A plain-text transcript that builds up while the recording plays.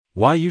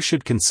Why you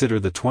should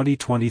consider the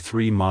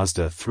 2023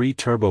 Mazda 3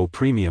 Turbo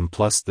Premium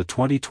Plus. The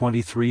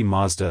 2023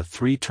 Mazda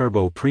 3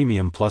 Turbo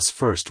Premium Plus,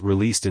 first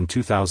released in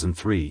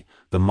 2003,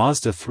 the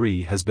Mazda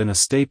 3 has been a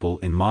staple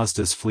in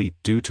Mazda's fleet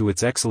due to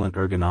its excellent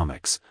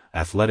ergonomics,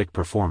 athletic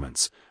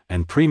performance,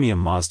 and premium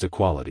Mazda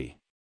quality.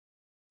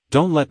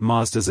 Don't let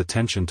Mazda's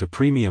attention to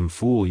premium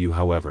fool you,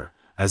 however,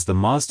 as the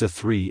Mazda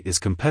 3 is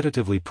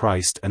competitively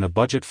priced and a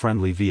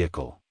budget-friendly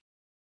vehicle.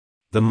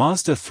 The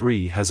Mazda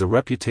 3 has a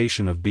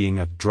reputation of being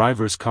a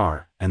driver's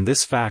car, and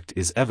this fact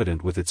is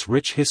evident with its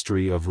rich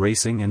history of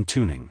racing and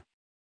tuning.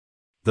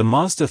 The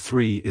Mazda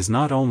 3 is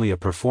not only a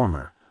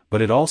performer,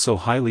 but it also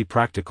highly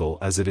practical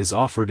as it is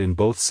offered in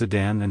both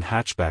sedan and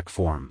hatchback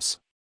forms.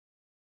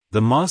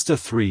 The Mazda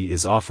 3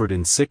 is offered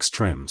in 6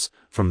 trims,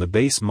 from the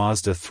base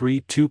Mazda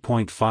 3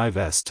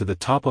 2.5S to the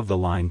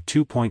top-of-the-line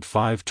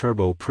 2.5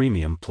 Turbo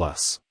Premium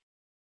Plus.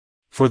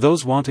 For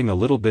those wanting a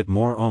little bit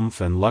more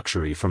oomph and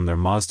luxury from their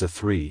Mazda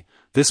 3,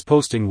 this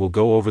posting will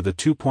go over the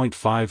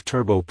 2.5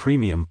 Turbo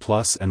Premium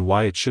Plus and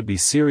why it should be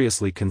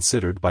seriously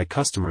considered by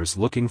customers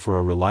looking for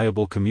a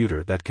reliable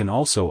commuter that can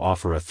also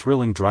offer a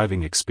thrilling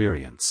driving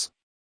experience.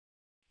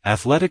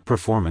 Athletic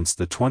performance.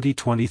 The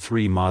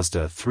 2023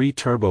 Mazda 3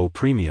 Turbo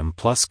Premium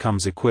Plus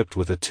comes equipped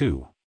with a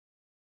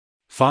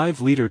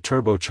 2.5-liter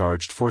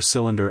turbocharged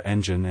 4-cylinder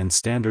engine and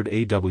standard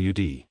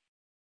AWD.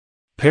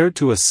 Paired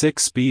to a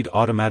 6-speed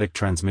automatic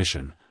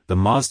transmission, the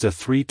Mazda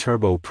 3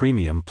 Turbo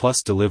Premium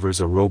Plus delivers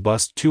a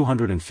robust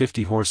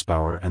 250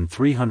 horsepower and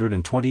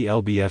 320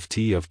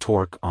 lb-ft of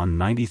torque on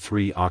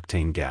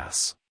 93-octane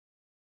gas.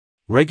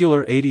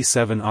 Regular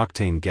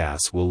 87-octane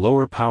gas will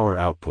lower power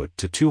output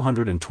to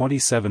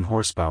 227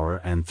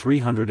 horsepower and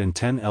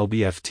 310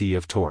 lb-ft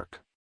of torque.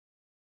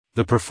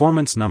 The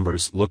performance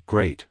numbers look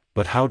great,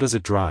 but how does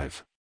it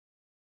drive?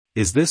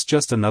 Is this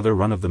just another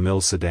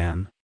run-of-the-mill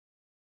sedan?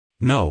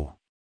 No.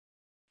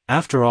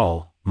 After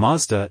all,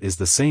 Mazda is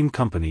the same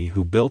company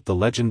who built the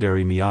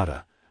legendary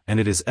Miata, and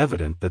it is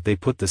evident that they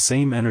put the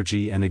same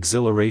energy and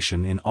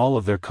exhilaration in all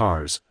of their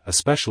cars,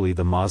 especially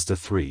the Mazda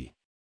 3.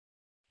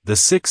 The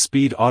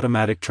 6-speed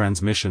automatic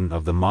transmission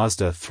of the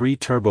Mazda 3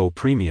 Turbo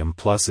Premium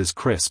Plus is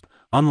crisp,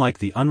 unlike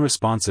the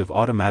unresponsive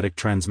automatic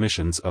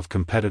transmissions of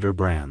competitor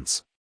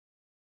brands.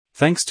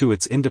 Thanks to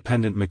its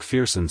independent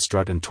McPherson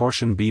strut and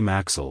torsion beam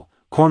axle,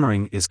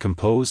 cornering is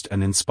composed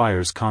and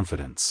inspires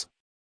confidence.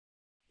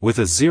 With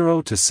a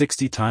 0 to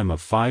 60 time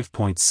of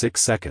 5.6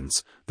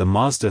 seconds, the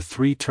Mazda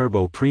 3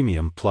 Turbo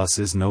Premium Plus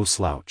is no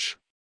slouch.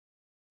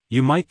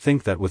 You might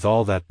think that with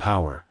all that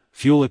power,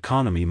 fuel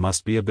economy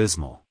must be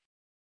abysmal.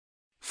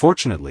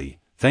 Fortunately,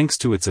 thanks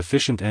to its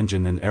efficient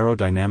engine and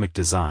aerodynamic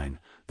design,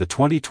 the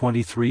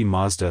 2023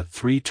 Mazda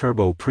 3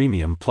 Turbo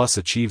Premium Plus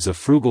achieves a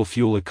frugal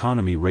fuel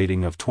economy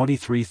rating of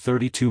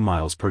 23.32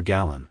 miles per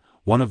gallon,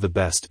 one of the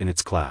best in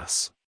its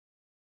class.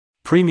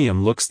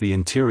 Premium looks. The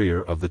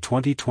interior of the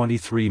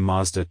 2023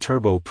 Mazda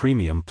Turbo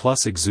Premium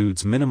Plus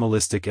exudes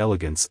minimalistic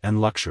elegance and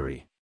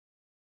luxury.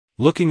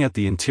 Looking at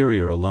the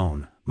interior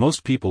alone,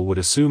 most people would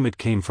assume it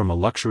came from a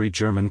luxury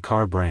German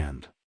car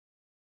brand.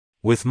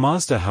 With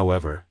Mazda,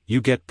 however,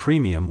 you get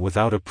premium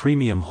without a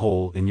premium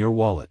hole in your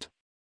wallet.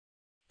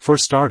 For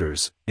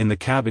starters, in the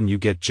cabin you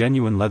get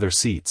genuine leather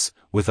seats,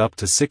 with up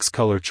to 6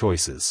 color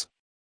choices.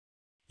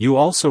 You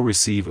also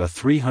receive a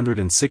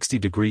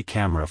 360-degree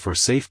camera for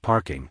safe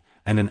parking,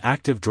 and an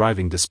active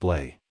driving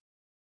display.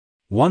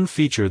 One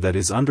feature that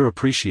is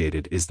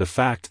underappreciated is the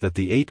fact that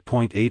the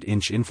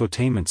 8.8-inch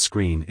infotainment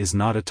screen is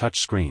not a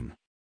touchscreen.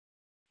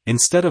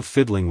 Instead of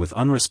fiddling with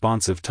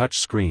unresponsive touch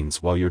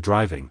screens while you're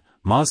driving,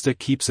 Mazda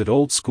keeps it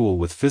old school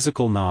with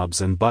physical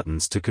knobs and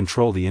buttons to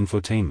control the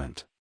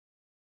infotainment.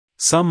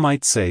 Some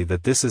might say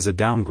that this is a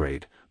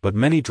downgrade, but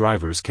many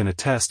drivers can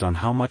attest on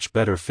how much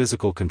better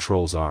physical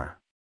controls are.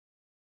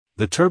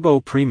 The Turbo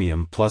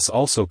Premium Plus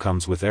also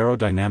comes with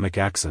aerodynamic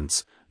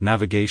accents,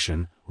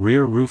 navigation,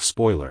 rear roof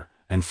spoiler,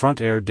 and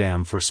front air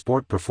dam for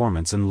sport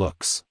performance and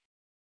looks.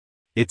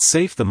 It's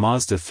safe. The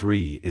Mazda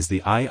 3 is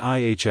the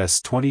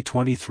IIHS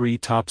 2023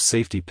 top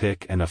safety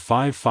pick and a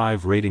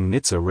 5.5 rating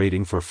NHTSA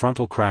rating for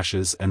frontal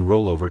crashes and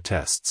rollover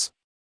tests.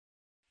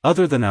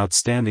 Other than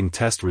outstanding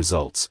test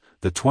results,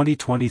 the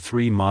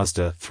 2023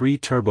 Mazda 3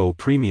 Turbo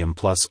Premium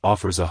Plus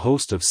offers a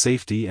host of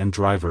safety and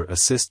driver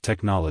assist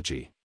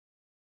technology.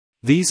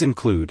 These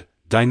include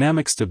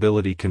dynamic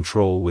stability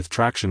control with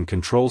traction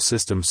control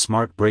system,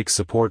 smart brake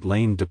support,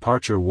 lane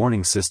departure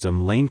warning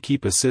system, lane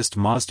keep assist,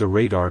 Mazda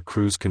radar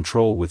cruise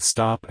control with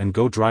stop and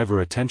go,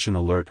 driver attention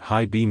alert,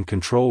 high beam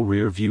control,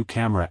 rear view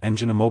camera,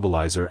 engine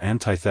immobilizer,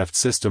 anti-theft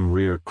system,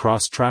 rear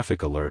cross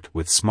traffic alert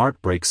with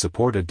smart brake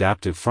support,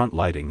 adaptive front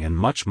lighting, and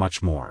much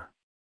more.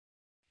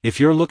 If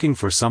you're looking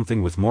for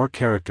something with more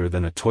character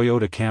than a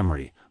Toyota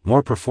Camry,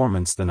 more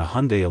performance than a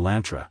Hyundai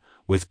Elantra,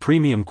 with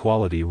premium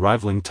quality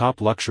rivaling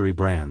top luxury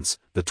brands,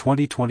 the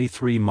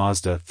 2023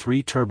 Mazda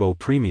 3 Turbo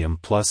Premium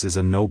Plus is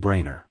a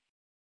no-brainer.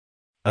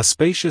 A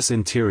spacious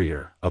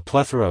interior, a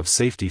plethora of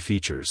safety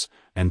features,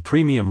 and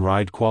premium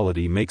ride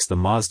quality makes the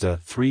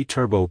Mazda 3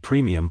 Turbo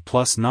Premium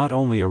Plus not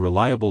only a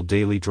reliable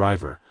daily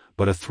driver,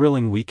 but a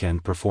thrilling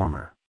weekend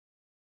performer.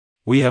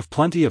 We have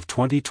plenty of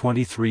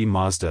 2023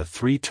 Mazda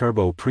 3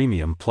 Turbo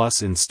Premium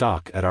Plus in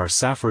stock at our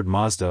Safford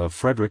Mazda of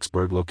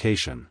Fredericksburg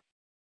location.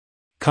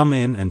 Come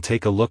in and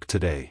take a look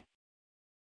today.